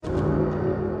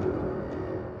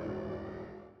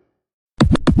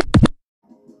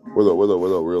What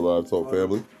up, Real Live Talk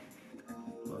family?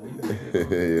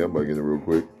 Hey, I'm about to get it real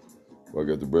quick. I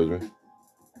got the brethren.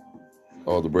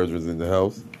 All the brethren in the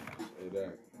house.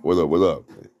 What up?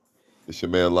 It's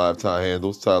your man Live Ty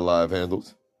Live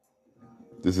Handles.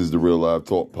 This is the Real Live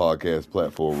Talk podcast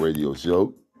platform radio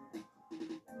show.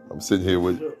 I'm sitting here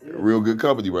with real good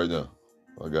company right now.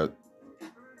 I got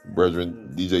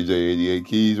brethren DJ J88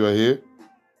 Keys right here.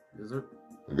 Yes, sir.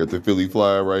 I got the Philly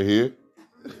Flyer right here.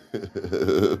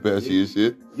 Patchy and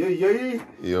shit. Yeah. You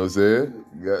know what I'm saying?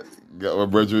 Got my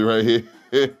brethren right here.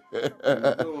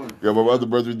 Got my other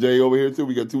brethren Jay over here too.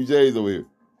 We got two J's over here.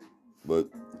 But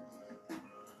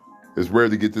it's rare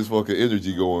to get this fucking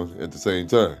energy going at the same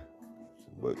time.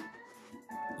 But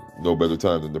no better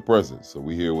time than the present. So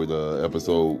we here with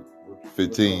episode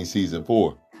 15, season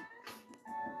 4.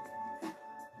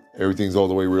 Everything's all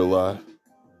the way real live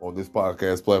on this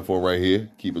podcast platform right here.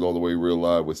 Keep it all the way real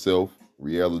live with self,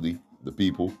 reality, the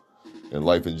people, and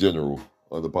life in general,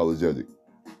 unapologetic.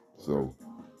 So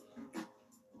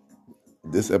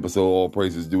this episode, all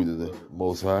praises due to the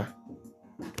Most High.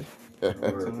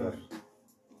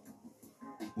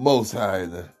 Most High.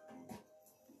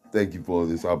 Thank you for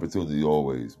this opportunity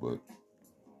always. But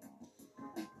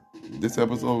this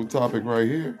episode topic right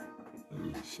here,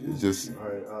 it's just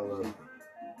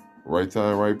right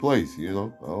time, right place. You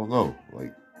know, I don't know.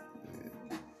 Like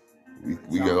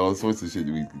we got all sorts of shit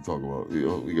that we can talk about. You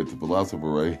know, we got the philosopher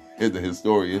right and the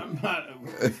historian.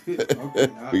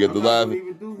 We got the live.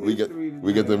 We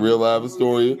got the real live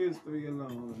historian.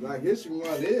 Black History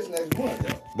Month is next month,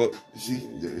 though. But see,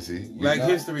 Black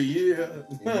History Year.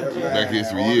 Black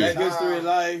History Year. Black History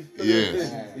Life.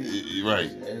 Yes,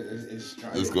 right.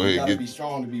 Let's go ahead and gotta be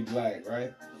strong to be black,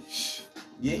 right?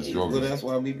 Yeah, well, that's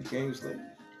why we became slaves.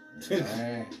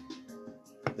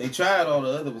 They tried all the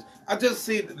other ones. I just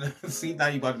see now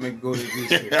you about to make me go to this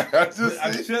shit. I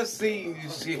just seen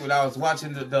this shit when I was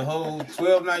watching the whole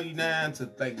 1299 to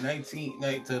like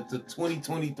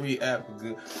 2023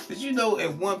 Africa. Did you know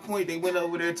at one point they went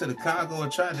over there to the Congo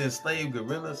and tried to enslave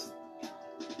gorillas?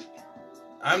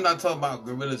 I'm not talking about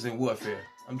gorillas in warfare.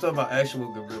 I'm talking about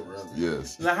actual gorillas.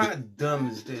 Yes. Now, how dumb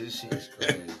is this shit?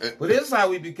 But this is how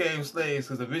we became slaves,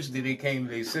 because eventually they came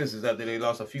to their senses after they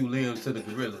lost a few limbs to the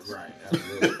gorillas. Right,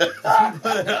 absolutely.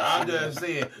 I'm just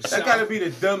saying. That gotta be the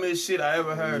dumbest shit I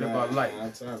ever heard in my life.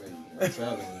 I'm telling you.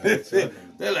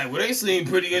 They're like, well, they seem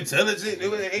pretty intelligent. They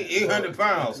were 800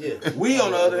 pounds. Yeah. We,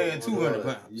 on the other hand, 200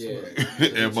 pounds. Yeah.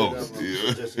 At most.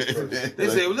 Yeah. They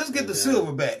said, well, let's get the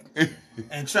silverback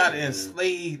and try to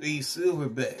enslave these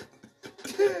silverback.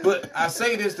 But I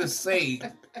say this to say,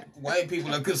 white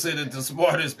people are considered the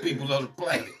smartest people on the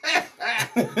planet.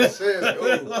 You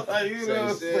know what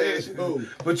I'm saying?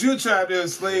 But you tried to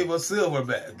enslave a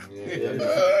silverback.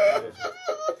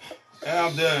 And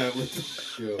I'm done with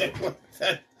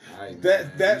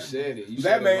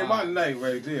that made my night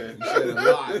right there. You said a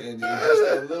lot, and just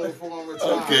that little form of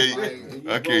time. Okay,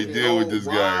 I can't deal with this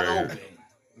guy right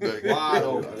here. Wide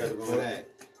open for that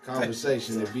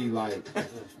conversation to be like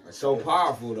so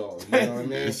powerful, though. You know what I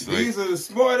mean? These are the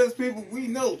smartest people we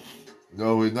know.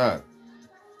 No, we're not.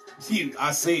 See,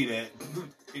 I say that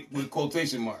with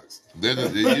quotation marks.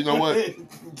 You know what?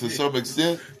 To some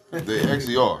extent, they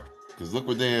actually are. Because look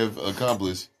what they have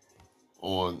accomplished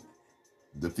on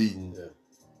defeating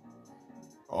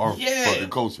our fucking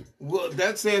culture. Well,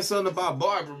 that says something about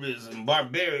barbarism,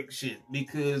 barbaric shit.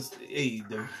 Because, hey,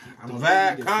 the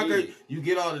divide, conquer, you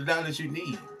get all the knowledge you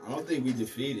need. I don't think we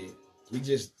defeated. We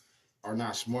just are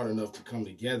not smart enough to come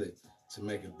together to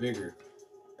make a bigger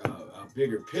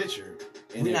picture.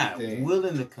 And we're not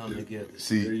willing to come together.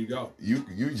 See, there you go. You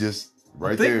just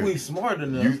right there. I think we smart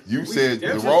enough. You said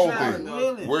the wrong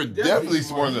thing. We're definitely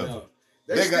smart enough.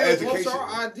 They got education.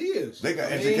 Our ideas. They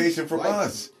got education from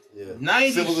us. Yeah.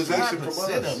 Civilization from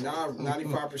us.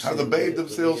 95%. How to bathe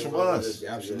themselves from us.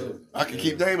 Absolutely. I can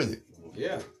keep naming it.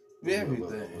 Yeah.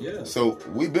 Everything. Yeah. So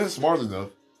we've been smart enough.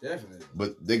 Definitely.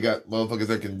 But they got motherfuckers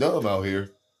acting dumb out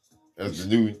here as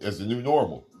the new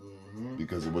normal.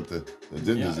 Because of what the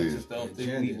agendas is. I just don't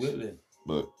think we willing.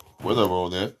 But whatever on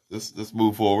that. Let's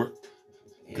move forward.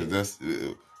 Because that's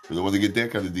we don't want to get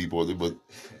that kind of deep on it, but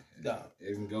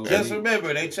just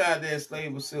remember, they tried to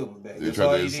enslave a silverback. They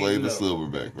tried to enslave a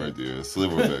silverback right there. A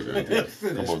silverback right there.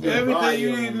 Come on, everything volume,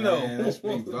 you need to know. That's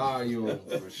big volume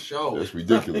for sure. That's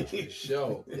ridiculous. For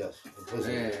sure. Yes.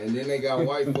 Man, and then they got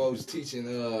white folks teaching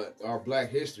our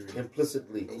black history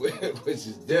implicitly, which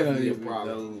is definitely a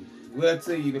problem. We'll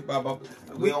tell you about.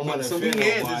 We don't want to offend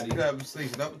nobody. This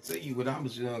conversation. I'm gonna tell you when I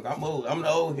was young. I'm old. I'm the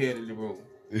old head in the room.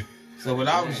 So when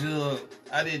I was young,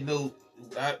 I didn't know.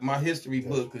 My history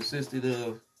book consisted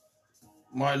of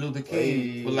Martin Luther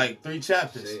King with like 3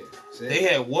 chapters. Say it. They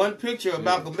had one picture of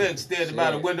Malcolm X standing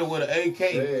by the window with an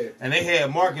AK, and they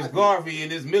had Marcus Garvey in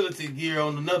his military gear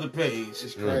on another page.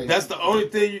 It's crazy. That's the only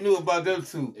thing you knew about them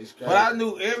two. It's But I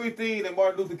knew everything that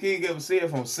Martin Luther King ever said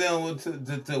from Selma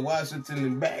to Washington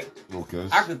and back. Okay.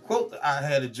 I could quote the I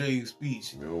Had a Dream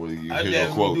speech. I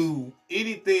never knew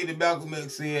anything that Malcolm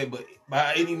X said, but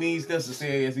by any means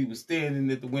necessary, as he was standing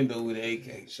at the window with an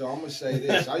AK. So I'm gonna say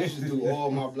this: I used to do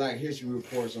all my Black History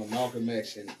reports on Malcolm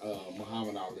X and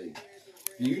Muhammad Ali.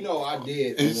 You know, I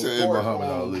did a He said report Muhammad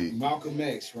on Ali. Malcolm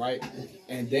X, right?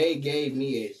 And they gave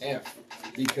me an F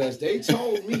because they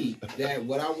told me that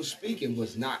what I was speaking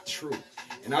was not true.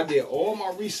 And I did all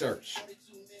my research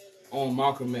on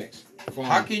Malcolm X.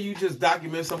 How can you just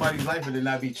document somebody's life and it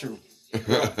not be true?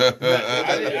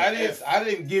 I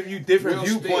didn't give you different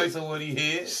Real viewpoints speak. of what he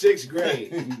had. 6th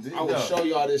grade. I will show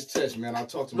y'all this test, man. I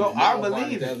talked to my No, mom I about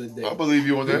believe it the it. other day. I believe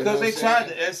you on that. Because they You know what I'm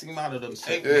tried to X him out of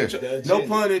the Yeah. no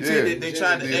pun intended, Yeah. they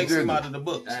tried to The X him agenda. out of the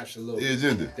books. Absolutely. The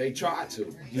agenda. They tried to.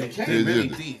 They They can't. really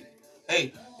agenda. did.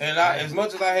 Hey, and as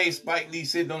much as I hate Spike Lee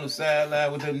sitting on the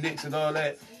sideline with them Knicks and all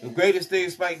that, the greatest thing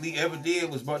Spike Lee ever did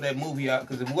was brought that movie out.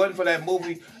 Because if it wasn't for that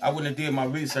movie, I wouldn't have did my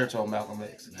research on Malcolm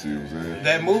X. See what I'm saying?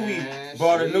 That movie Man,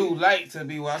 brought a see? new light to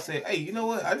me where I said, hey, you know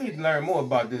what? I need to learn more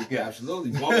about this guy.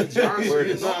 Absolutely. Marcus Johnson. You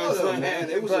and know what I'm all of them, saying? man.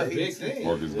 It was a big thing.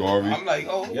 Marcus Garvey, I'm like,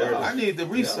 oh, Yeah. I need to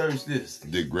research this.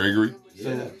 Dick Gregory,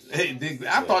 Yeah. Hey,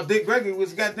 I thought Dick Gregory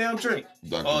was a goddamn drink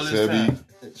all Dr. this Sebi, time.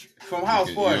 From House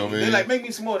You know Party. what I mean? They like, make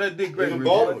me some more of that Dick Gregory.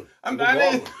 Baldwin. I'm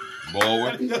Baldwin. not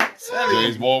Baldwin, James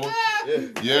James Baldwin.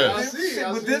 Yeah. I see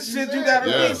With what this you shit, you said. gotta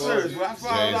Yeah. research. When I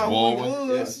found James out Baldwin.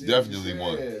 who he was, Definitely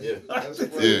one. Yeah.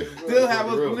 still have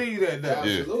us believe that now.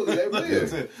 Yeah. Absolutely, they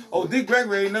will. Oh, Dick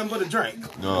Gregory ain't nothing but a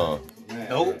drink. No, Man,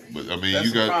 Nope. but I mean, That's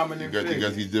you a got prominent you got figure.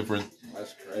 these different.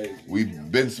 That's crazy.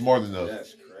 We've been smart enough,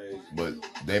 That's crazy. but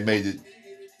they made it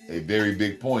a very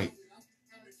big point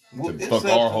Well, to it's fuck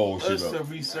up our to whole us shit to up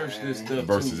research this stuff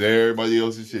versus too. everybody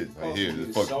else's shit. Right here, Oh,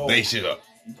 just fuck so- they shit up.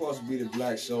 You're supposed to be the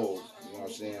black soul, you know what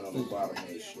I'm saying, on the bottom of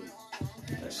the shoe.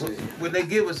 That's it. When they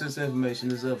give us this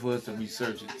information, it's up for us to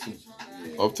research it too.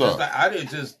 Up It's top. like, I didn't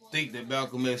just think that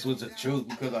Malcolm X was the truth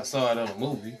because I saw it on a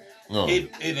movie. No. It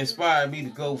inspired me to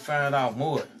go find out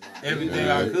more. Everything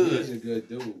I Yeah. He's a could. good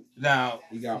dude. Now,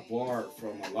 He got barred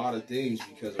from a lot of things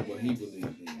because of what he believed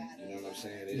in. You know what I'm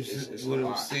saying? It's what a it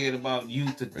lot. was said about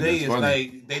youth today it's is funny.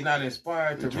 like they not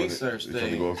inspired to They tryna- research they tryna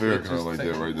things. go a fair They kind just like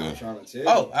take- that right I'm there. trying to tell you.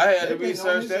 Oh, I had to They've been on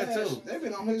research his that ass. too. They've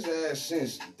been on his ass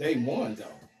since day one, though.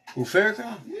 Who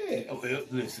Farrakhan? Yeah. Oh, well,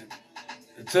 listen.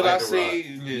 Until Like I the see,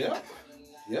 Yeah.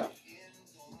 Yeah.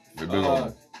 They been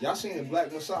on. Y'all seen the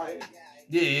Black Messiah?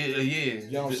 yeah. You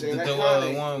know what I'm saying? The That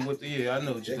kinda- one with the I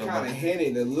know what They you're talking kind about. of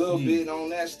hinted a little Yeah. bit on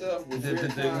that stuff. With The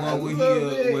Farrakhan, one a where little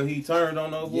bit. where he turned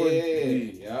on those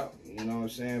boys. Yeah. You know what I'm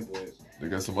saying? But They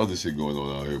got some other shit going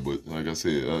on out here, but like I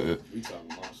said, we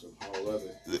talking about some whole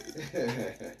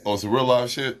other. on some real life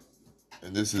shit,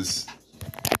 and this is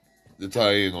the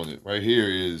tie in on it. Right here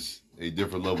is a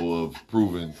different level of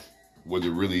proving what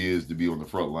it really is to be on the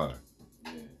front line.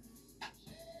 Yeah.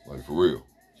 Like for real.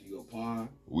 Gigo Pond.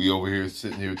 We over here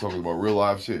sitting here talking about real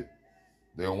life shit.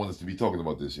 They don't want us to be talking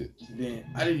about this shit. Man,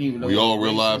 I didn't even know. We all what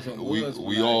real life. racism We was when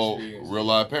we I all experienced it. real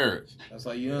life parents. That's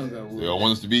how young I was. They don't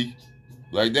want us to be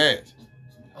like dads.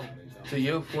 To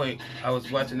your point, I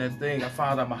was watching that thing. I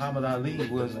found out Muhammad Ali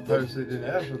was a person in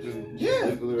Africa.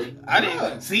 Yeah. I Yeah.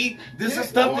 didn't see. This Yeah, is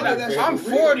stuff all that of that's I'm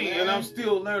real, 40 man. and I'm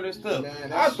still learning stuff. Man, I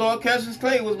that's- thought Cassius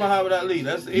Clay was Muhammad Ali.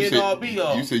 That's the You end said- all be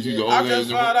all. You said you the I old head in just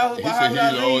the found out room. who He said he's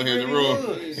Muhammad the Ali old head in the really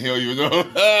room. was. Hell, you know.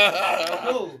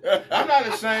 Oh, I'm not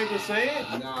ashamed to say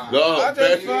it. Nah. No, I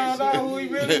just found out who he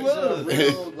really It's a was.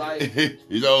 real, like,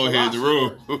 He's the old head in the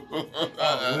room.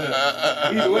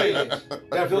 Either way,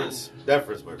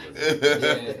 Deference, my friend.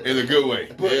 In a good way.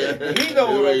 But he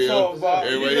know what I'm talking about.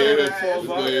 He know Everybody what I'm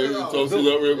talking about. toast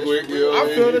it up real quick. You know I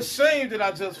what feel mean? ashamed that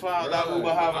I just found out who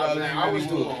Muhammad Ali I was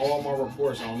really doing was. all my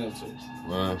reports on them too.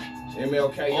 Man.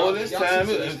 MLK. All this time,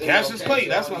 Cassius Clay,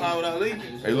 that's what Muhammad Ali.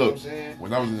 Hey, look,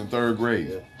 when I was in the 3rd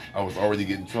grade, I was already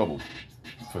getting in trouble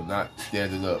for not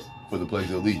standing up for the Pledge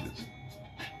of Allegiance.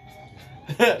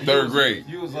 3rd grade.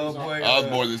 You was boy. I was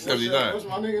born in 79. What's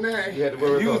my nigga name? You had to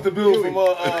wear You was the dude from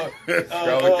Scarlet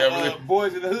Cabernet.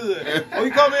 Boys in the Hood. Oh,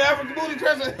 you call me African Booty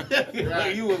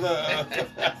Dresser? You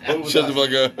was Shut the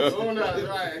fuck up. Oh, no,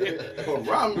 right. Oh,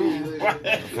 Romney.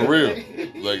 For real.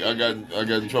 Like, I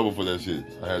got in trouble for that shit.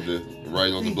 I had to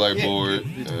write on the blackboard.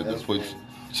 I had to put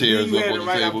chairs you up had on to the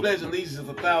write our table. pledge of allegiance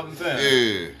 1,000 times.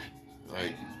 Yeah.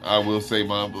 Like, I will say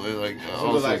my, like,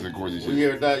 all sorts of corny We shit.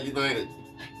 here die united.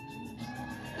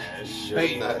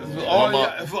 Hey, Not-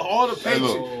 for all the Hey,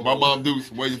 patriots. look, my mom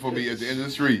Dukes waiting for me at the end of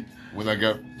the street when I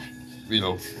got,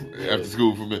 after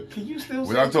school from it. Can you still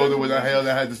When say I told her the what the Pledge of hell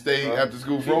I had to stay after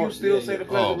school Allegiance? Can for. you still say the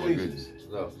Pledge Oh of my Allegiance?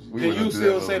 goodness. No. We Can went you up to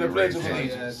still that say the little Pledge of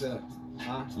race. Allegiance?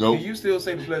 Huh? Nope. Can you still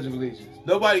say the Pledge of Allegiance?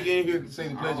 Nobody in here can say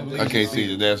the Pledge of Allegiance. I can't see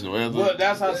the national anthem. Well,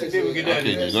 that's how significant I that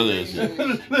can't is. do none of that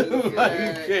shit. Like,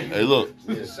 you can't. Hey, look.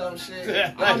 Some shit.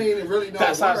 I don't even really know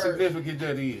That's the how word. significant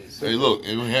that is. Hey, look.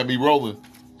 And it had me rolling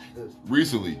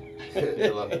recently.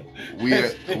 We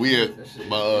had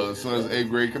my son's 8th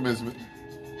grade commencement,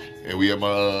 and we had my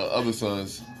other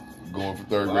sons going from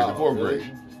 3rd grade to 4th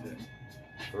grade.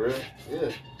 For real?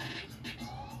 Yeah.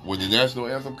 When the national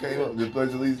anthem came up, the Pledge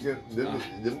of Allegiance,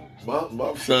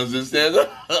 my sons didn't stand up.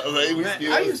 Like, we Man,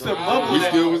 still, I used to mumble we that.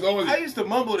 still was on I it. used to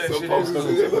mumble that So shit. folks in was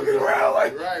school. looking around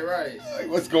like, Right.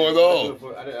 what's going on?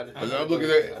 And I'm looking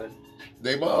at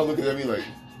they mom looking at me like,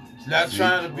 Not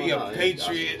trying to be a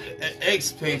patriot, an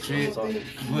ex-patriot,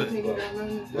 but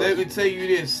let me tell you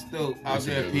this, though, out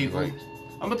there, people.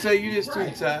 I'm gonna tell you this too,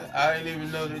 Ty. I didn't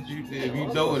even know that if you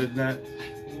know it or not.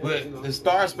 But the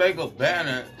Star Spangled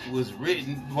Banner was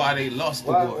written while they lost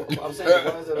the war. I'm saying,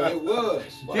 why is it It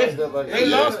was. They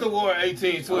lost the war in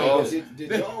 1812.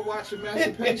 Did y'all watch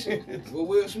Emancipation with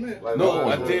Will Smith? No,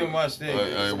 I didn't watch that.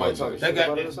 I ain't watching it. That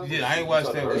got, yeah, I ain't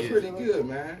watched that one It's yet. pretty good,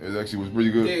 man. It actually was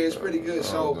pretty good. Yeah, it's pretty good.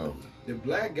 I don't know. So the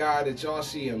black guy that y'all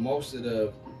see in most of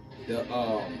the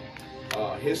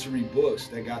history books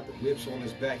that got the whips on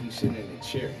his back, he's sitting in a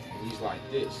chair and he's like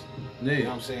this. You know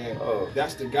what I'm saying? Oh.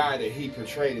 That's the guy that he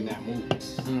portrayed in that movie.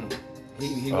 Mm.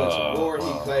 He went to war. He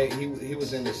played. He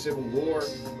was in the Civil War.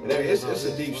 It's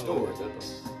a deep story.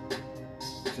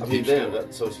 It's a I mean, deep damn. story.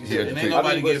 So she Yeah, said, And ain't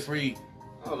nobody get free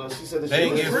I don't know. She said that They she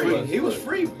ain't was get free. free. He was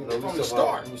free We from was the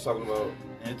start. We was talking about.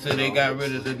 until they got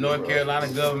rid of the North Carolina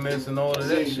governments and all of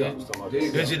There that you shit. go. We was talking about There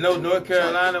you Did go. you know North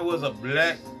Carolina was a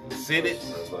black Senate?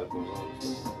 As life goes on.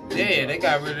 Yeah, they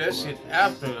got rid of that shit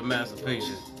after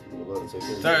emancipation. We'd love to take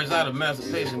care of Turns out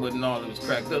emancipation wasn't all it was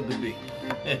cracked up to be.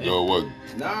 No, it wasn't.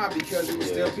 Nah, because it was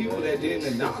still people that didn't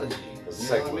acknowledge you. You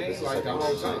know what I mean? Like the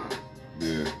whole time.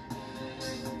 Yeah.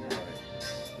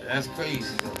 That's crazy.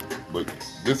 But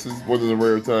this is one of the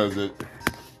rare times that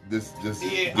this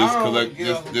Yeah, I don't collect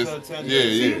get off this into attention. yeah,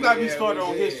 See, you yeah. got me started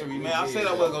on history, man. I said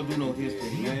I wasn't gonna do no history,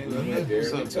 man. We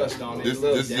So, touched on it.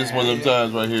 This one of them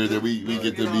times right here that we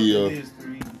get to get be on to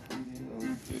history.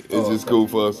 it's just cool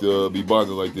for us to be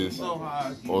bonding like this So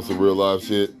hard. on some real live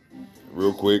shit,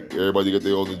 real quick. Everybody got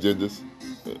their own agendas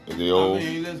and their own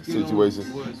let's get on- situation.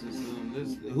 what is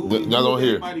this, Not on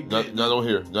here. everybody Not bet? not on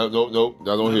here. No, not on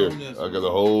Not here. on this I got a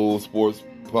whole sports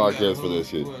podcast for that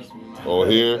shit. On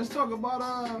here. Let's talk about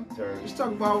let's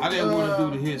talk about I didn't want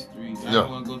to do the history. I No. didn't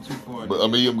want to go too far. But I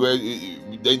mean, I'm glad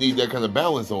they need that kind of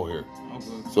balance on here. Okay.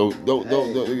 So don't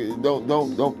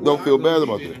feel bad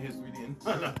about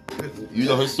that. You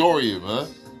know historian, man.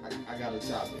 I got a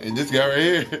topic. And this guy right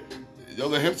here,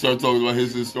 don't let him start talking about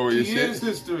his historian He is shit.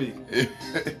 history.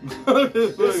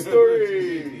 This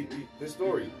story. This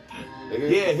story.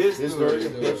 Yeah, his story.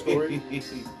 His story.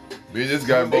 Me and this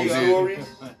guy both His did. story.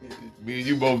 Me and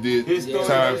you both did His story.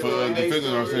 time for Yeah.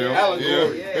 defending ourselves.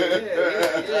 Allegory. Yeah.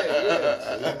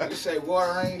 Yeah. You say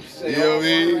water rain. You know what I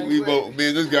mean? We both, me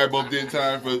and this guy both did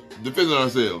time for defending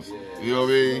ourselves. You know what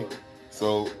I mean?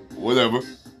 So whatever.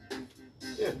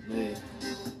 Yeah. Man.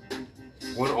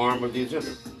 One arm of the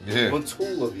agenda. Yeah. One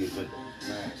tool of the agenda.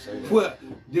 Well,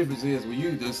 difference is when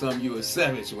you do something, you a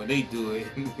savage. When they do it,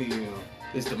 you know,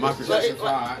 it's democracy.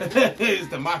 It's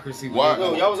democracy. when Why? they do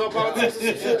No, it. y'all was on politics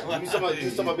and shit. You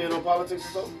talking about being on politics or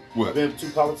something? What? Being too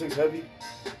politics heavy?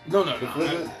 No. Like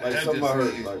That's something I just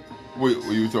heard. it. Like Wait,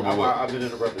 were you talking about what? I've been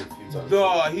interrupted a few times.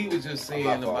 No, he was just saying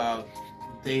I'm not about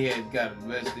they had got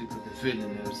arrested for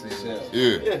defending themselves.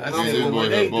 Yeah. Yeah. I Yeah, said, they well, when both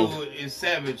they have both. do it, it's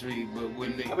savagery, but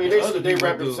when they, I mean, other they people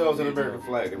wrap do themselves it, in the American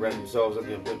flag. They wrap themselves in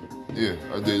the amendment. Yeah,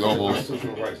 I did almost.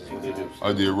 Constitutional rights is what they do.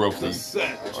 I did roughly. It's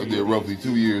savage. I did roughly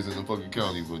 2 years in the fucking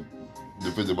county for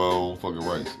defending my own fucking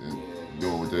rights and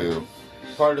doing what the hell.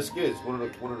 Part of the skids. One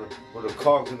of the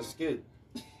cogs in the skid.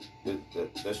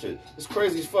 That shit. It's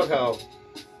crazy as fuck how,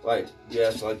 like,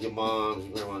 yes, like your moms,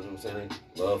 your grandmas, you know what I'm saying?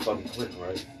 They love fucking Clinton,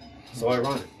 right? So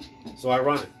ironic. So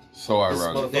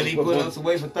ironic. Then he put us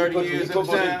away for 30 years at a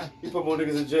time. He put more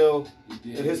niggas in jail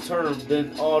in his term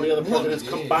than all the other presidents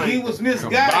combined. He was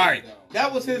misguided.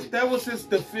 That was his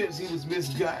defense. He was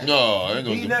misguided. No, I ain't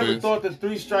no He never defense. thought the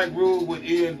 3-strike rule would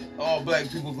end all black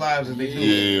people's lives as they do.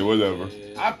 Yeah, whatever.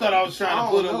 I thought I was trying to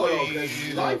put away.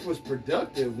 Life was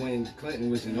productive when Clinton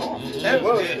was in office.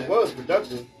 It was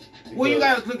productive. Well, you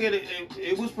gotta look at it.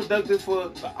 It was productive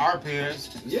for our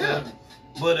parents. Yeah.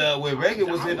 But when Reagan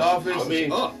was in office, I mean,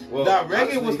 well,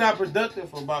 Reagan was honestly, not productive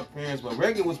for my parents, but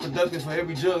Reagan was productive for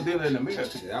every drug dealer in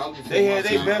America. That was before They had my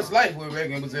their time. best life when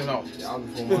Reagan was in office. That was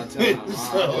before my time.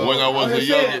 So, When I was I'm a just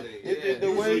young- saying,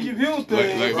 the way you view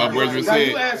things. my brother now said-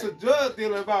 you ask a drug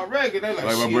dealer about Reagan, they're like,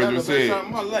 Like my shit, brother that's the said, best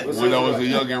time of my life. when I was a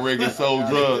young and Reagan sold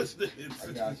drugs.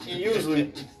 I got you. and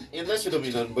usually, and that shit don't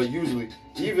mean nothing, but usually,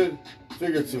 even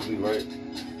figuratively, right?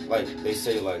 Like they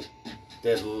say, like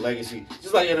that legacy,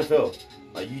 just like NFL.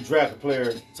 Like you draft a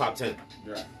player top 10.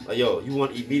 Right. Like yo, you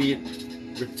want immediate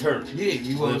return. Yeah,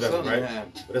 you want Investment, something, right?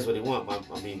 right? But that's what they want.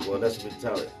 I mean, well, that's the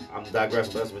mentality. I'm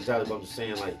digressing, but that's the mentality. But I'm just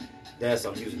saying, like,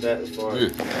 I'm using that as far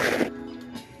as Yeah.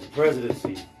 the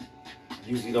presidency.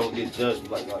 Usually don't get judged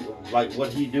like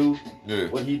what he do, Yeah.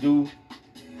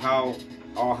 how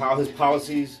his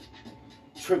policies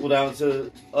trickle down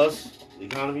to us, the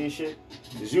economy and shit.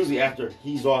 It's usually after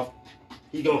he's off,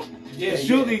 he gone. Yeah, It's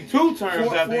usually 2 terms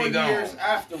four after he gone. years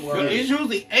afterwards. But it's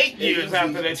usually 8 years usually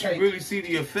after that take- you really see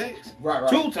the effects. Right.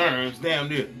 2 terms, damn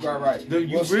near. Right.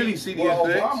 You really see the what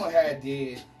effects. Obama had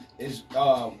did is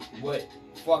what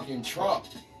fucking Trump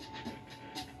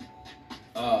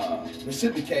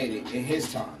reciprocated in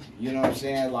his time. You know what I'm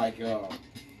saying? Like, I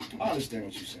understand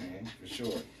what you're saying for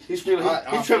sure. He's trimmed I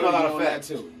a feel lot you of on fat. that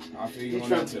too. I feel you He on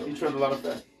that trimmed too. a lot of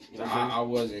fat. You know what I'm saying? I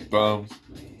wasn't. Thumbs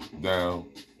down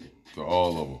to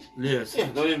all of them. Yes. Yeah,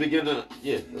 don't even begin to.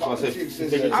 Yeah, that's why I Politics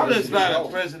said. is I'm a- just not a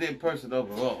president person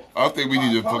overall. I think we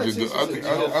need to Politics fucking. is I a think.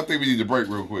 joke. I think we need to break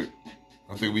real quick.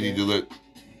 I think we need to let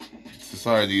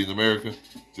society in America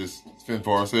just fend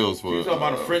for ourselves for. You talking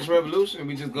about the French Revolution?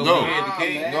 We just go No. ahead the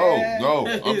king? man. No.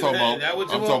 I'm talking about. That what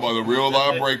you I'm want? talking about a real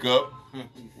live breakup.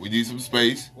 We need some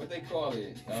space What they call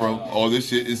it? from all this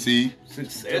shit and see.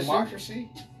 Succession? democracy.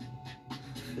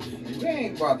 We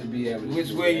ain't about to be able to. Which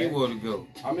do way that. you want to go?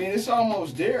 I mean, it's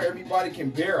almost there. Everybody can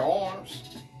bear arms.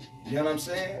 You know what I'm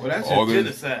saying? Well, that's All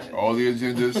just the- genocide. All the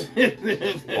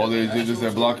agendas. All the agendas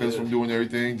that block us from doing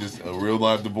everything. Just a real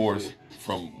live divorce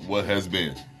from what has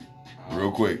been.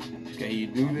 Real quick. Can you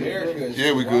do that? America is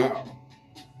Yeah, we too could. wild.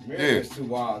 America's too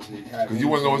wild to have. Because you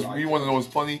want to know anything what's like you want to know what's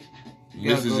funny. You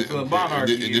gotta go to a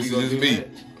monarchy if This you gonna is do me that.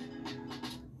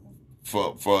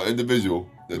 for an individual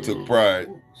that took pride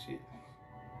Ooh, shit.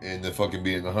 in the fucking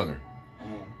being a hunter.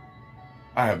 Mm.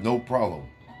 I have no problem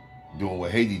doing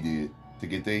what Haiti did to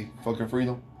get their fucking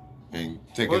freedom and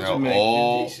taking What out Jamaica?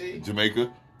 all DC?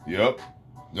 Jamaica. Yep.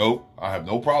 Nope. I have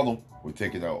no problem with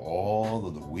taking out all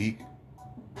of the weak,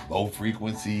 low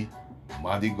frequency,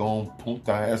 Mondigon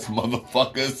Punta ass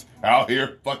motherfuckers out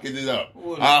here fucking it up.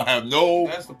 Well, I have no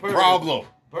that's the purge. problem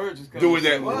Purge is coming. doing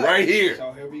that But- right here.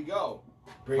 So here we go.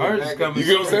 Bring Purge it is back, coming. You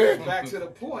get what I'm saying? back to the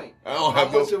point. I don't How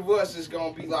have no. much of us is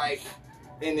gonna be like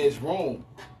in this room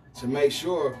to make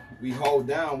sure we hold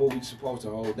down what we supposed to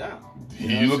hold down?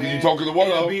 You look, you talking to one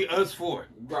It'll of them. be us for it.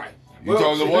 Right. You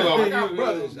talking to one of I them. got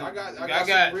brothers. I got I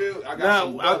got- some real. I got Now,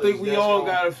 some I brothers think we that's all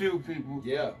gonna- got a few people,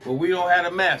 Yeah, but we don't have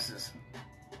the masses.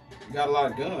 we got a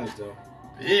lot of guns though.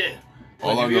 Yeah.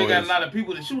 All But I if you know ain't got is- a lot of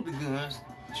people to shoot the guns.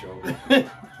 Joe.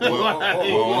 Well,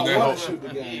 Well, they- wanna shoot the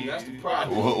gun. That's the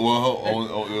problem.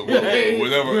 Whatever. Hey,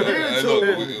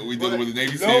 look, we dealing with the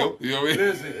Navy SEAL. You know what I mean?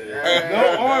 Listen,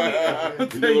 no army. You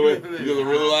dealing with a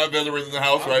real live veteran in the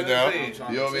house right now. I'm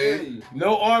You know what I mean?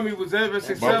 No army was ever My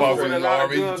successful father with in a the lot of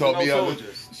army. He guns taught and me no how to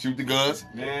soldiers. shoot the guns.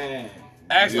 Man.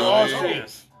 Ask the You know what I mean?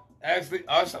 Austrians. Ask the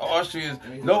Austrians.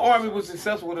 No army was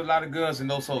successful with a lot of guns and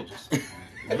no soldiers.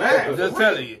 Man. I'm just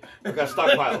telling you. I got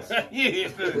stockpiles.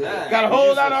 Yeah, got a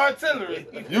whole lot of artillery.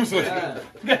 Useless.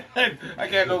 I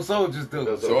got no soldiers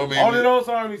though. So I mean, All of those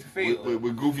armies failed.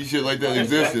 with goofy shit like that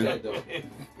existing,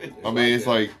 I mean, it's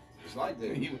like It's like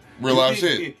that. real life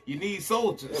shit. You need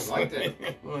soldiers. It's like that.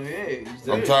 Well, yeah,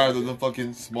 I'm tired of the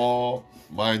fucking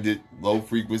small-minded,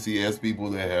 low-frequency ass people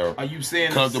that are Are you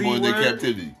saying comfortable the in C their word?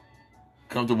 captivity.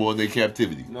 Comfortable in their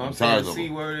captivity. No, I'm I'm tired saying of the C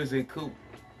them. word is a coup.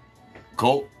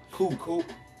 Colt? Coup.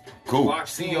 Cool.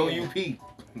 C-O-U-P.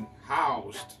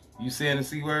 Housed You saying the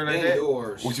C word like that?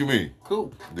 indoors. What you mean?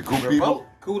 Coup. The cool people?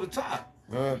 Coup d'etat.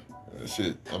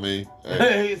 Shit. I mean,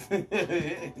 hey,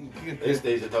 They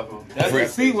stage enough of them. That's the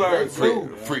C word, coup.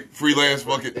 freelance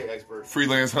fucking They expert.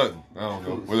 freelance hunting. I don't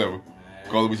know. Whatever.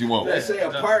 Call it what you want. They say a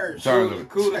purge. Tired of it.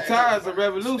 Coup d'etat is a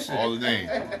revolution. All the names.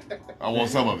 I want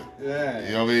some of it. Yeah.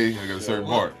 You know what I mean? I got a certain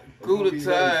part. Coup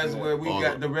d'etat is where we All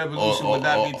got the- the revolution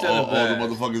without me all the televised.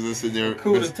 motherfuckers that sit there.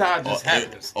 Coup d'etat just all-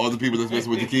 happens. All the people that's messing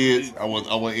with the kids, I want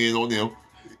in on them.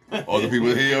 All the people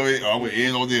that hear it, I want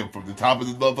in on them from the top of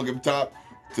the motherfucking top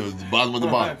to the bottom of the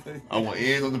bottom. I want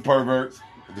in on the perverts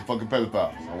and the fucking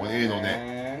pedophiles. I want in on that.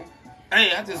 Man.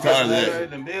 Hey, I just Tired got of a that. letter in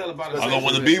the mail about a I don't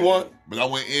want to be one, but I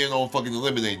went in on fucking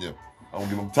eliminating them. I don't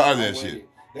give them time of that Wait, shit.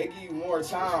 They give you more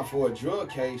time for a drug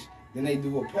case than they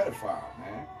do a pedophile,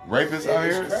 man. Rapists out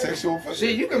It's here, crazy. sexual offenders.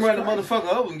 Shit, you can run a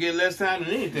motherfucker up and get less time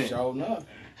than anything. Show enough.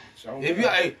 If you,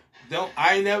 hey,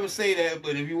 I ain't never say that,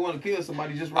 but if you want to kill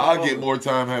somebody, just run I'll over. get more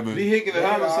time having. Vehicular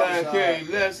homicide carry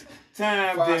less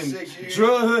time 5, than 6 years.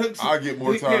 drugs. I'll get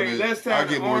more They time. carry less time I get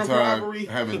than more armed time robbery.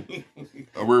 having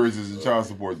arrearages and child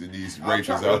support than these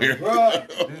rapists out here. Bruh,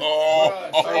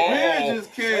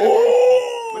 Arrearages carry. Oh.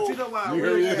 But you know why? You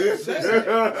hear arrearages- this? say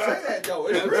that though.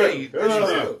 It's Let me real. tell you,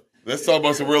 It's real. Let's talk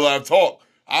about some real life talk.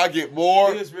 I get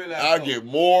more. It is real life I talk. get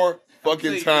more Tell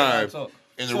fucking you time real life talk.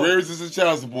 in So- arrearages and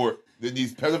child support than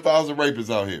these pedophiles and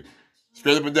rapists out here.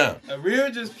 Straight up and down.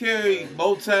 Arrearages carry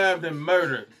more time than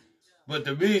murder. But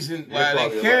the reason why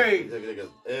they carry,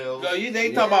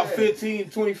 they talk about 15,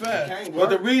 25. can't But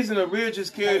the work. reason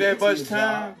arrearages carry Can't that get to much your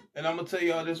time, job. and I'm gonna tell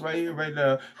y'all this right here, right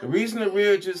now. The reason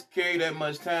arrearages carry that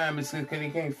much time is because they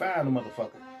can't find the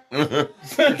motherfucker.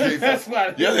 That's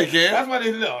why. Yeah, they can. That's why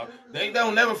they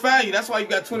don't never find you. That's why you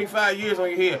got 25 years on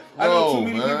your head. I know No, too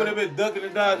many man. people that been ducking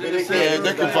and dodging. They and can.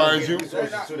 They can find you.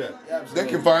 Absolutely. They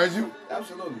can find you.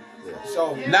 Absolutely.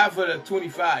 So Not for the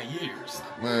 25 years.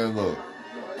 Man, look.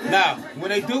 Now, when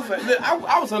they do, look,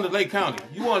 I was under Lake County.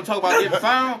 You want to talk about getting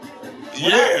found?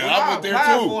 When I went there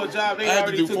applied too. for a job, they I had to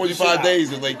already do took the shit 45 out.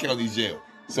 days in Lake County jail.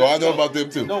 So I know about them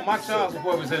too. No, my child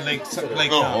support was in Lake County.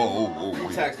 Oh.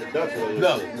 Tax deductible.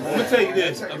 Look, let me tell you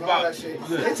this they taking all about that shit.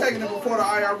 look, They taking it before the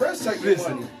IRS take your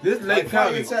money. listen. This Lake Like, file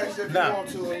County. your tax if you Now, want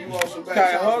to, and you want some back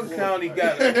Cuyahoga tax County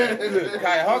got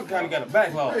Cuyahoga County got a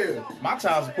backlog. Yeah. My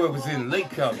child support was in Lake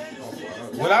County.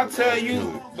 When I tell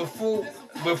you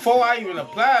before I even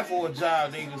applied for a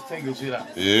job, they was taking shit out.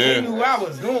 Yeah. They knew I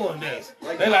was doing this.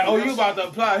 They like, oh, you about to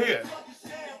apply here.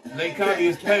 Lake County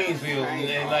is Painesville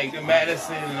and like the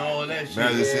Madison and all that shit.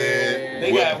 Madison,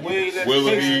 They got way less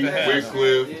Willoughby, cases to have.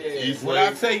 Whitcliffe, East When I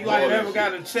Lake. tell you I never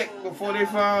got a check before they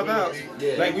found out.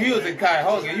 Like when you was in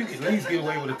Cuyahoga, you could at least get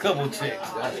away with a couple checks.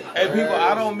 And people,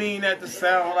 I don't mean that to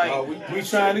sound like we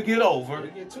trying to get over, You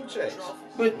get 2 checks.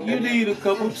 but you need a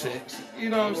couple checks. You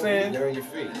know what I'm saying? They're on your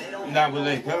feet. Not with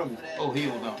Lake County. Oh,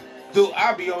 hell no. Dude,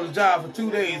 I'll be on the job for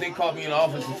 2 days. They called me in the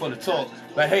office before the talk.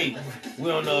 Like, hey, we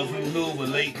don't know if you knew, but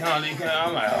Lake County.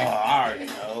 I'm like, oh, I already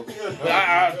know. But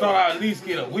I thought I'd at least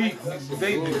get a week.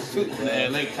 They did too.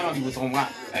 Man, Lake County was on my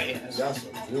ass. That's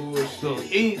some bullshit. So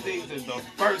anything, the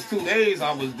first 2 days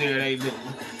I was there, they looked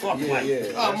fuck like,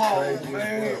 come that's on, crazy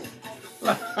man.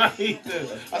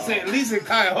 as I said, at least in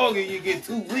Cuyahoga, you get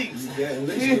 2 weeks. Yeah, at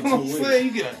least You get know 2 what I'm weeks. saying?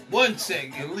 You get one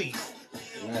check at least.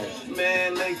 Man.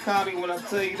 Man, Lake County, when I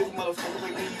tell you this motherfucker, they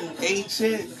give you 8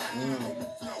 checks.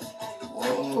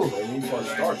 Whoa. When you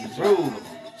first start the job. Bro.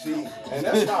 See, and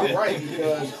that's not right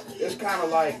because it's kind of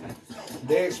like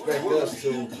they expect us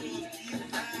to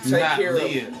take Not care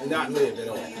live. of, not live at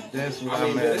all. That's what I mean,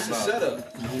 I'm but at it's a about.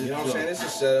 setup. You know what I'm saying? It's a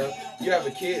setup. You have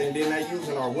a kid, and then they're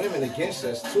using our women against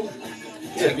us too.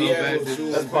 Yeah, To be go back able to-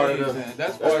 to, That's part of the.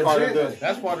 That's part part of of the. the-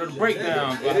 That's part of the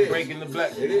breakdown. It is. Breaking the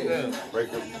black. It is. Yeah.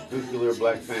 Break the nuclear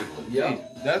black family. yeah.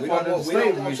 That's We part don't of the want-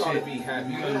 we don't slavery want y'all to shit. be happy.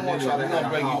 We We don't want y'all to have a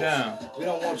break you house. down. We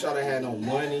don't want y'all to have no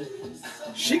money.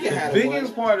 She can The have the money.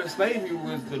 biggest part of slavery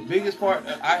was the biggest part.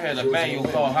 I had a manual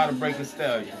called How to Break a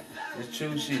Stallion. It's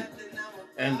true shit.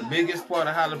 And the biggest part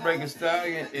of how to break a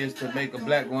stallion is to make a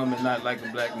black woman not like a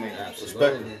black man.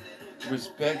 Absolutely.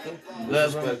 Respect her,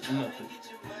 love her, Respect. nothing.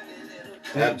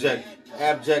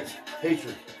 Abject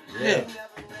hatred. Yeah.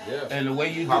 Yeah. And the way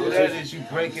you do that Competition. is you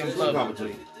break in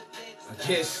publicly.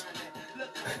 Kiss.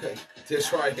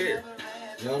 This right here.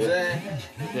 You know what I'm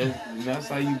saying? That's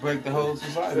how you break the whole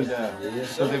society down. Yes,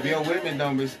 Because sir. if your women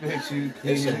don't respect you,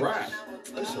 It's a then wrap.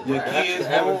 It's a your wrap. kids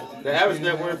The average, won't. the average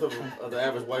net worth of the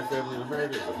average white family in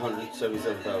America is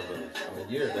 $177,000.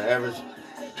 A year. The average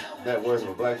net worth of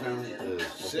a black family is I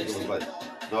think it was like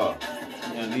no,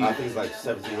 I think it's like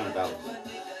 $1,700.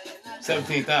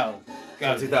 17,000.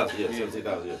 Got it. 17,000, yeah,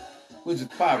 17,000, yeah. Which is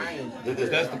poverty.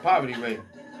 That's the poverty rate.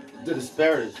 The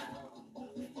disparities.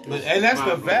 And that's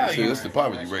the See, value. that's the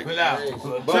poverty rate. But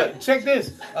now, check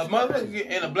this. A motherfucker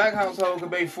in a black household can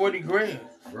make 40 grand.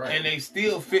 Right. And they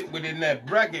still fit within that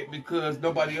bracket because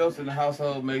nobody else in the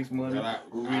household makes money.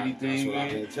 Who really That's think what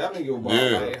I've been telling you about.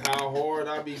 Yeah. Like, how hard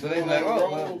I be So going they like, on the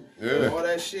oh, road. yeah. All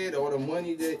that shit, all the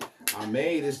money that I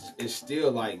made is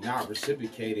still like not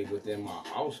reciprocated within my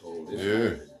household. It's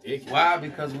ridiculous. Why?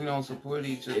 Because we don't support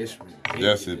each other. It's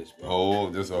ridiculous. That's it.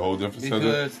 That's a whole different subject.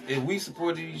 Because if we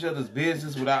supported each other's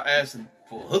business without asking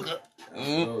for a hookup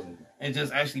Absolutely. and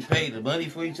just actually pay the money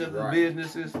for each other's Right.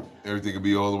 businesses, Everything could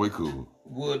be all the way cool.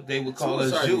 they would call To a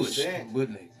us certain Jewish, extent.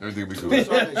 wouldn't they? Everything could be To a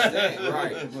cool. certain extent,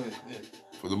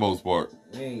 right. For the most part.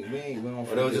 We ain't went on.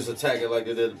 Or they was just attacking like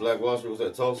they did Black Wall Street. Was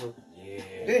that Tulsa?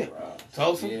 Yeah. Bro.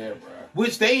 Tulsa. Yeah, bro.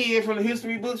 Which they in from the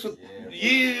history books for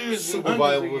years. Super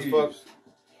viable as fuck.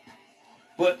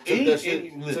 But Took that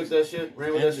shit,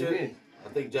 ran with that shit. I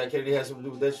think Jack Kennedy had something to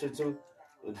do with that shit too.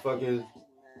 And fucking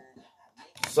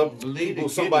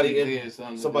somebody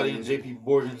in JP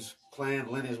Morgan's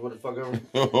clan lineage, what the fuck ever.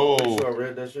 Oh. I'm sure I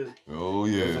read that shit. Oh, You know what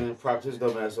I'm yeah. saying? Propped his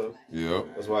dumb ass up. Yeah.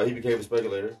 That's why he became a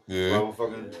speculator. Yeah. When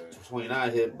fucking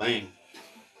 29 hit, bang.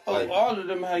 Oh, Like- all of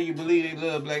them, how you believe they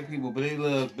love black people, but they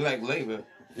love black labor.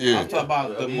 Yeah. I'm talking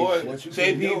about the I mean, more what you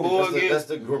J.P. can do, Morgan, That's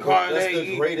the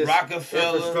Carnegie, greatest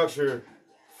Rockefeller.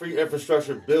 free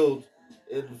infrastructure build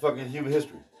in fucking human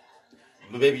history.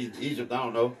 Maybe Egypt, I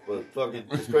don't know, but fucking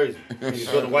it's crazy. He's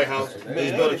built the White House,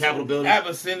 he's built the Capitol building.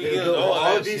 Abyssinia, built all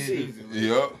that DC. shit.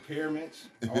 Yep. Pyramids,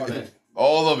 all that,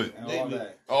 All of it. and all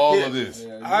that. All Yeah. of this.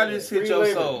 Yeah, How this hit Free your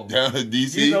labor. soul? Down to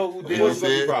DC. You know who You did know it? what I'm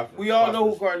saying? We all know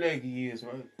who Carnegie is,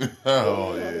 right?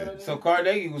 Oh, yeah. So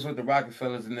Carnegie was with the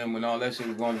Rockefellers and them when all that shit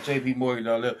was going to J.P. Morgan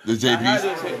and all that. The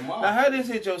JPs. Now how this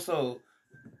hit your soul?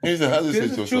 He said, how this This hit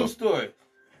is a your true soul? story.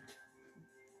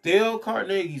 Dale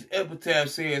Carnegie's epitaph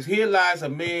says, "Here lies a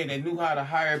man that knew how to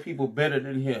hire people better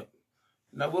than him."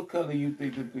 Now, what color you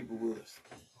think the people was?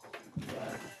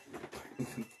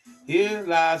 Here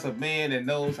lies a man that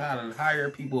knows how to hire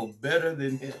people better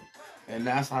than him, and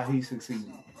that's how he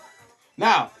succeeded.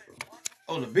 Now,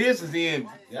 on the business end,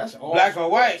 That's all black or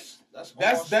white, That's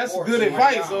that's sports good right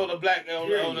advice now. on the black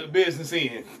on the business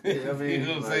end. Yeah, I mean, you know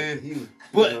what I'm like, saying? he was-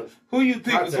 But who you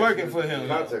think was context, working for him?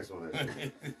 Context on that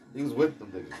shit. He was with them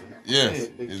niggas, man. Yes.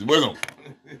 Yeah. He's with him. Make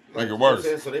it You know what I'm worse.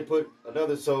 saying? So they put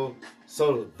another so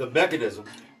the mechanism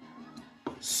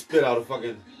spit out a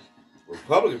fucking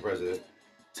Republican president,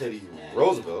 Teddy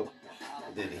Roosevelt,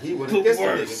 and then he went The against the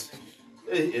worst.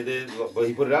 niggas. And then but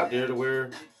he put it out there to where,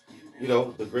 you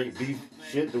know, the great beef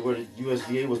shit to where the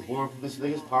USDA was born from this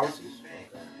nigga's policies.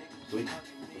 So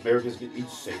Americans can eat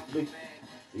safely.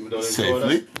 Even though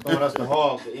they're throwing us the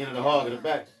hog, the end of the hog in the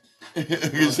back.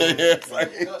 You say yes.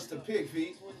 Like, That's the pig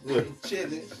feet. Yeah.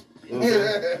 Chitlins. You know what I'm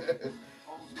saying?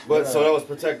 But so that was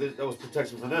protected. That was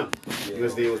protection for them.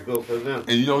 USDA was built for them.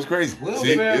 and you know what's crazy? Well,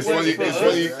 See, man, it's funny. what's It's for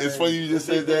funny. us? It's funny you just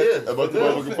said Yeah, that about the for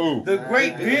them. motherfucking food. The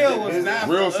great bill was not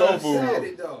Real for soul us. Said food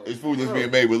it, though. is food that's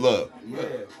being made with love. Yeah.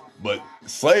 But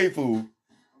slave food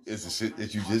is the shit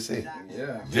that you just said.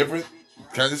 Yeah. Different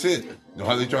kind of shit. You know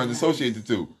how they trying to associate the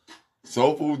two.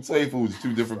 Soul food and slave food is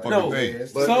two different fucking No,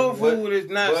 things. But- soul but- food is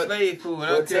not but- slave food. I but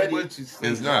don't care Teddy- what you say.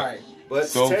 It's not. Right. But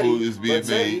Soul Teddy, food is being but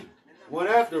Teddy made. went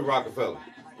after Rockefeller.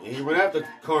 And he went after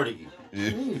Carnegie. Yeah.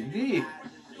 Yeah.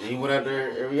 And he went after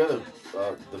every other,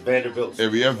 the Vanderbilts.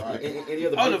 Every other. Any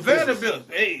other Oh, the big business.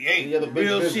 Vanderbilt. Hey, Any other hey, big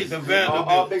real business. shit, the All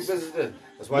Vanderbilt. big business did.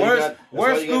 That's why Worst- you got that's why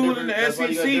worst you got school different- in the that's why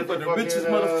you got SEC, different but the fucking, richest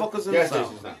motherfuckers in the gas South.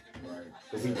 stations now. Right.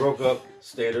 Because he broke up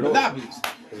standard oil. Monopolies.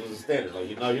 Because it was a standard. Like,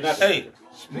 you're not. Hey,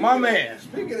 my man.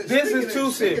 This is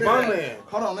too sick. My man.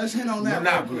 Hold on, let's hit on that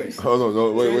real Monopolies. quick. Hold on,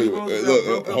 no, wait. Teddy Look,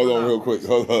 Roosevelt broke hold up on, real quick.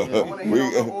 Hold on. I want to We,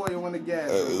 hit on the oil and the gas.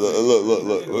 look.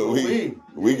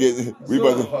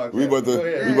 We about to.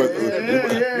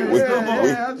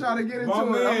 I'm trying to get into My it.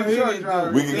 man, I'm a he truck did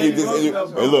driver. We can keep this energy.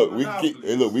 Roosevelt Hey, look, broke we up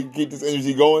can keep this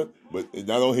energy going, but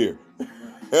not on here.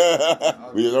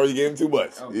 We just already gave him too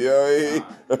much. You know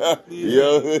what I mean? You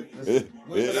know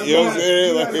what I'm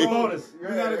saying? Like, We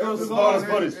gotta go soft.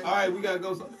 All right, we gotta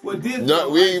go soft. Well, this no,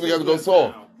 we ain't even got to go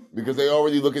soft because they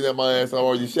already looking at my ass. I'm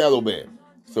already shadow banned.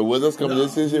 So with us coming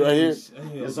this shit right here,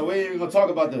 Yeah, so we ain't even gonna talk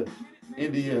about the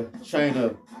India,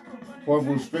 China,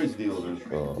 Hormuz Straits deal.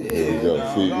 oh, here we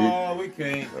go. See, No, we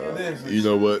can't. Listen. you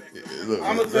know what? Look,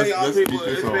 I'm gonna tell y'all let's people, keep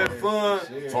this it's on. been fun.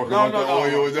 Talking No, about no, the no.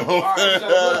 oil and the whole. All right,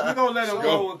 so we're gonna let them Go.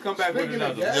 go and come back with Speaking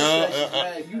of another. gas Yeah, stations,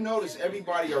 man, you notice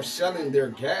everybody are selling their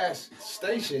gas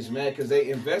stations, man, because they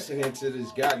investing into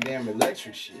this goddamn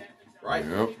electric shit, right?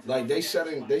 Yep. Like they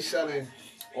selling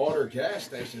all their gas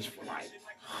stations for like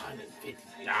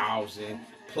 150,000.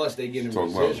 Plus they getting Talk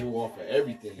about residual off of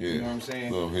everything. Yeah. You know what I'm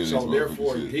saying? Well, here's So this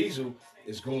therefore, motherfucker shit. diesel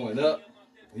is going up.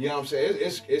 You know what I'm saying?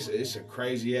 It's a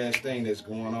crazy ass thing that's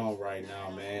going on right now,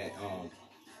 man.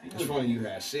 It's funny you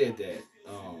had said that.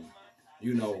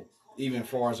 You know, even as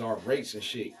far as our rates and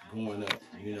shit going up,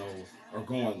 you know, or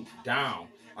going down.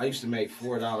 I used to make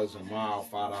 $4 a mile,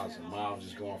 $5 a mile,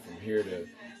 just going from here to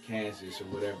Kansas or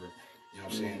whatever. You know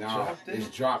what I'm saying? Now it's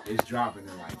dropping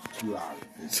to like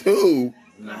 $2. Two.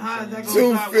 How is that gonna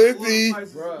 250. stop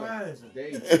with oil prices rising?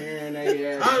 They tearing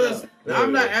their ass up.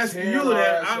 I'm not asking you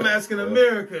that. I'm asking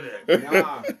America that.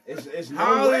 Nah, it's no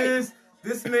How way. is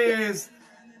this man's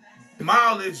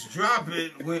mileage dropping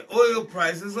when oil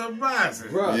prices are rising.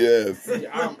 Bruh, Yes.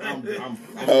 I'm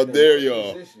How in a dare worse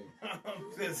y'all.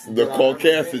 position. The But I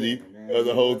caucasity understand, man. of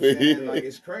the whole You know what I'm saying? thing. Like,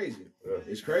 it's crazy.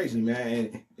 It's crazy, man.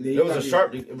 And then It you was a gotta-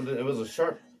 sharp. It was a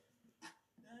sharp.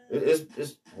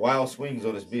 It's wild swings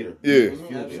on this beater. Yeah.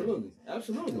 Absolutely.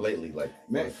 Absolutely. Lately, like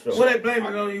Man, for sure. Well, they blame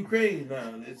it on Ukraine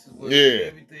now. This is what Yeah.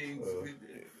 everything.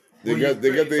 They got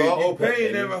It's all the OPEC, Ukraine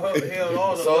baby. never held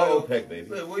all It's the all oil. OPEC, baby.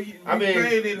 Look, well, I mean,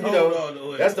 Ukraine didn't you hold know, all the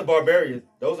oil. that's the barbarians.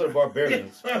 Those are the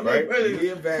barbarians, right? Really, We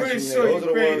advanced pretty from sure there. Those are the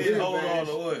Ukraine ones- didn't we hold all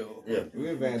advanced. the oil. Yeah. We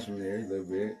advanced from there a little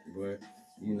bit, but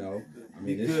you know, I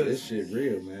mean, Because- this shit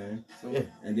real, man. Yeah.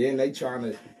 And then they trying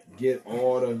to get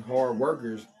all the hard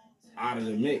workers out of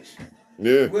the mix.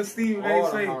 Yeah. What Stephen All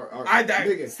A. say? our- I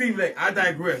nigga. Stephen A. I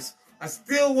digress. I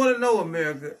still want to know,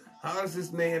 America, how is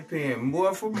this man paying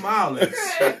more for mileage?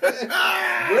 Well,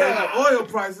 the oil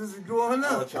prices are going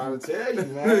I'm up. trying to tell you,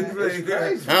 man. It's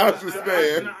crazy. How's this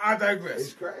man? I It's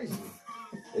digress. crazy.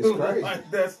 It's crazy.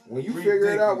 Like, that's When you figure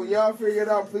it out, when ridiculous. y'all figure it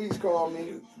out, please call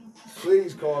me.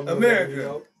 Please call me. America, You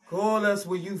know? call us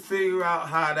when you figure out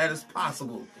how that is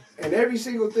possible. And every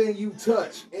single thing you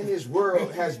touch in this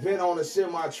world has been on a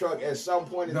semi truck at some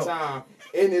point in No. time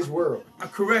in this world. A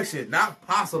correction, not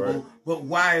possible, Right. but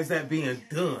why is that being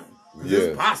done? 'Cause Yeah.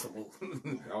 It's possible.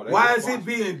 Oh, that Why is is it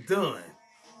being done?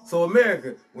 So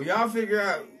America, when y'all figure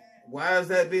out why is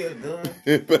that being done,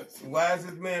 why is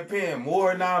this man paying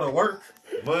more now to work?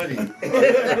 Money.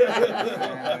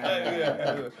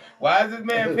 Why is this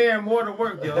man paying more to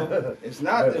work, yo? It's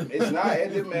not in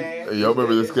demand. Y'all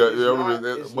remember this guy? It's Y'all not-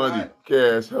 remember it's that money, not-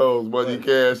 cash, hoes, money,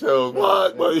 cash, hoes,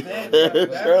 what? Money,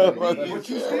 cash, hoes, money. But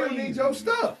you still need your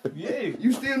stuff. Yeah.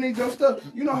 You still need your stuff.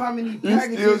 You know how many still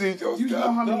packages? need your You know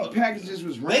stuff. how many packages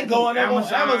was They ran going from up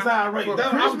on Amazon right for now.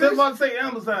 I'm just Christmas? about to say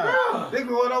Amazon. Yeah. They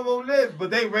going up on that,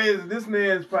 but they raising this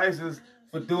man's prices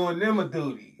for doing them a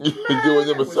duty. You're doing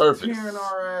them a was service. tearing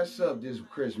our ass up this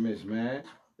Christmas, man.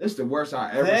 This the worst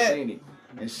I ever That- seen it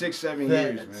in 6-7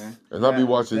 that- years, man. And I'll be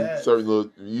watching That- certain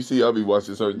little, you see, I'll be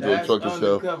watching certain little That's truck and stuff.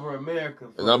 undercover America.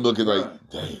 And I'm looking like,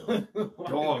 damn,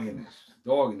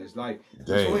 Dogging us. Like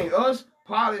damn. between us,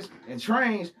 pilots, and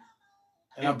trains,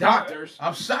 and I'm doctors.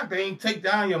 I'm shocked they ain't take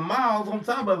down your miles on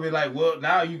top of it. Like, well,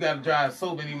 now you got to drive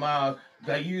so many miles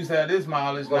that you used to have this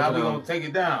mileage. Now we gonna take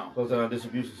it down. Close down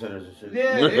distribution centers and shit.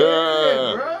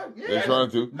 Yeah, bro. They're trying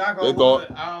to. Knock They on thought,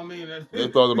 wood. I don't mean that. they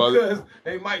thought about it. because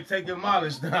they might take your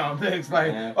mileage down. Next,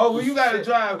 like, Man. oh, well, you got to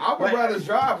drive. I would like- rather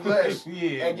drive less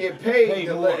Yeah. and get paid Pay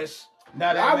the more. less.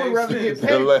 Now that I would makes rather sense. get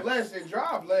paid Less. less and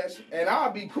drive less, and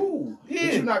I'll be cool. Yeah.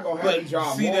 But you're not gonna have But me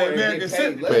drive see, more the and American get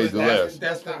system- paid less. Paid less.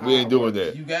 That's not the- We how ain't it doing works.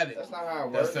 that. You got it. That's not how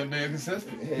it That's works. the American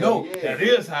system. Hell No, yeah. that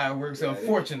is how it works,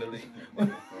 unfortunately.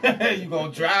 You're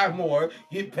going to drive more,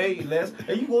 get paid less,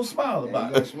 and you're going to smile And about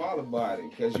you gonna it. smile about it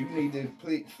because you need to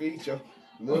feed your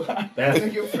little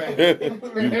Bastard. your family.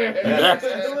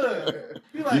 Look,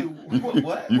 you like,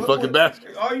 what? You What- fucking what?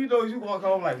 bastard. All you know is you walk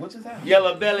home like, what just happened?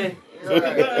 Yellow belly.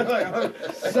 Right.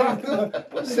 Sucker.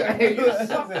 What's that? You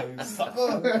sucker.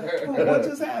 Sucker. What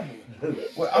just happened?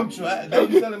 Well, I'm driving.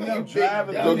 They telling me I'm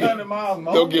driving Don't 300 miles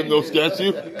more. Don't give him no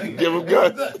statue. Give him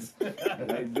guts.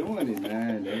 They doing it,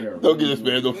 man. They are Don't give this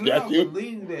man no I statue.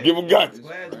 believe that. Give him guts. I'm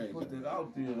glad you put that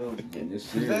out there, though.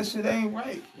 It's 'Cause that serious. shit ain't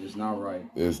right. It's not right.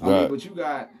 It's I mean, not. but you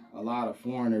got a lot of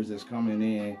foreigners that's coming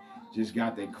in, just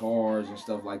got their cars and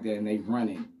stuff like that, and they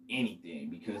running anything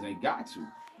because they got to.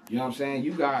 You know what I'm saying?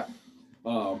 You got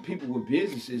people with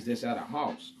businesses that's at a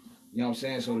house. You know what I'm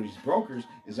saying? So these brokers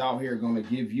is out here gonna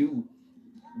give you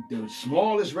the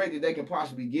smallest rate that they can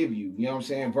possibly give you. You know what I'm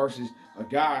saying? Versus a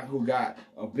guy who got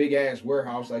a big ass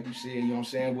warehouse, like you said. You know what I'm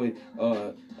saying? With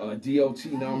DOT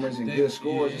numbers and good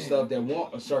scores and stuff that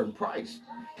want a certain price.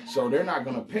 So they're not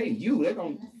gonna pay you. They're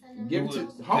gonna give it to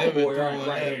homeboy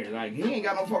right here. Like he ain't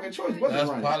got no fucking choice. What's That's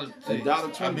running? politics.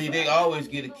 $1.25. I mean, they always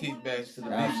get a kickback to the big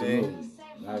man. Absolutely.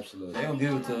 Absolutely. They don't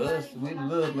give it to us. We the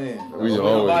little man. We Buy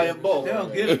always in bulk. They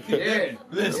don't get a kickback. Yeah.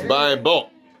 Listen, buying bulk.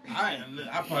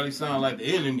 I probably sound like the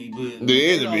enemy, but The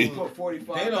they enemy. don't- Put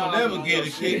 45. They don't never get a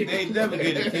kick. They never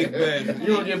get a kickback. You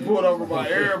don't get pulled over by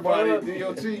everybody at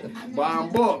DOT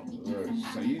buying bulk.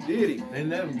 So you did it. They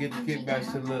never get the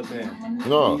kickbacks to the little man.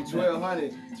 No,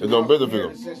 $1,200. It don't benefit Here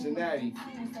them. in Cincinnati.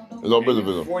 it don't benefit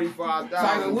them. 45,000.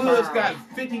 Tiger Woods got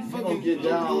 50 You gonna fucking get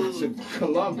down to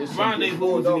Columbus and Rendezvous get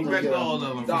pulled and he over wrecked and get all of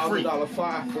them for free. $1,000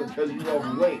 fine because you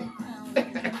overweight.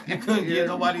 You couldn't get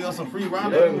nobody else a free Yeah,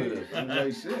 rendezvous. that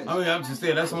makes sense. I mean, I'm just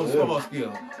saying that's on a small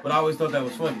scale, but I always thought that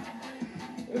was funny.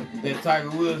 That Tiger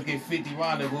Woods get 50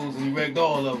 rendezvous and he wrecked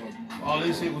all of them. All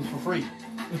this shit was for free.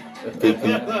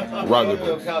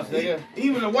 Rendezvous. Couch, nigga.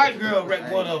 Even a white girl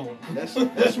wrecked one of them. Let's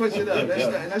switch it up.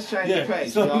 Let's change the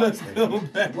pace, so y'all. let's go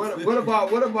back. What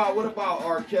about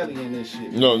R. Kelly and this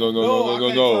shit? No.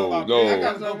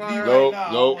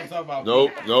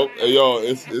 Nope. Hey, y'all,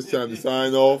 it's time to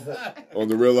sign off on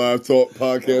the Real Life Talk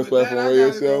podcast platform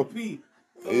radio show. You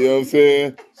know what I'm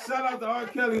saying? Shout out to R.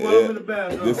 Kelly while I'm in the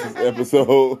bathroom. This is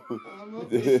episode.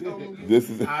 This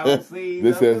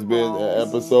has been an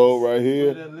episode right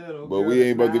here, but we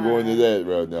ain't about to go into that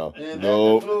right now. And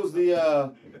No. that includes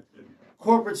the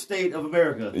corporate state of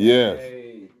America.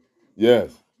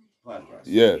 Yes. Podcast.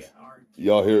 Yes.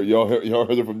 Y'all heard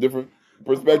it from different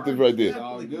perspectives right there.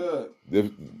 All good.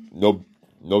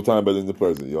 No time better than the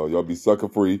present, y'all. Y'all be sucker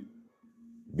free.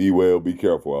 Be well, be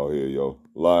careful out here, yo.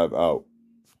 Live out.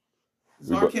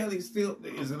 Is R. Kelly still?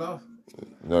 Is it off?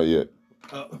 Not yet.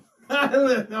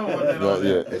 Not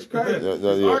yet. It's crazy. Not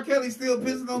yet. R. Kelly still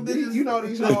pissing on bitches? You know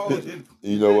these hoes.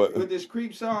 You know what? With this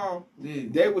creep song,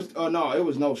 they was it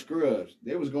was no scrubs.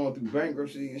 They was going through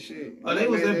bankruptcy and shit. Oh, they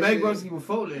was in bankruptcy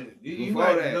before that. You Before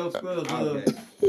might that. know scrubs. Okay.